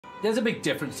There's a big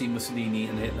difference between Mussolini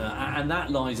and Hitler, and that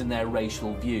lies in their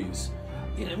racial views.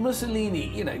 You know, Mussolini,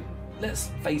 you know, let's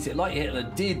face it, like Hitler,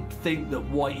 did think that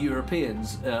white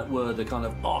Europeans were the kind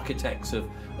of architects of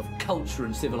culture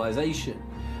and civilization.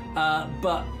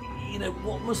 But, you know,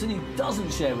 what Mussolini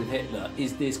doesn't share with Hitler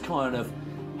is this kind of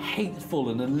hateful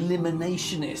and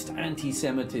eliminationist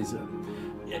anti-Semitism.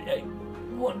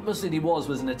 What Mussolini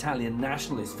was an Italian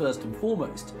nationalist, first and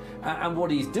foremost. And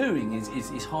what he's doing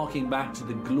is harking back to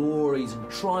the glories and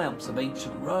triumphs of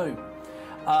ancient Rome.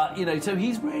 You know, so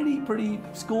he's really pretty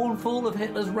scornful of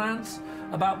Hitler's rants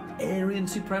about Aryan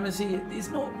supremacy. It's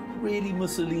not really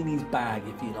Mussolini's bag,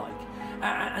 if you like.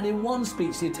 And in one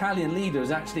speech, the Italian leader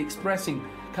is actually expressing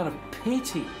kind of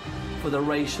pity for the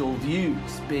racial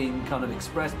views being kind of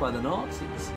expressed by the Nazis.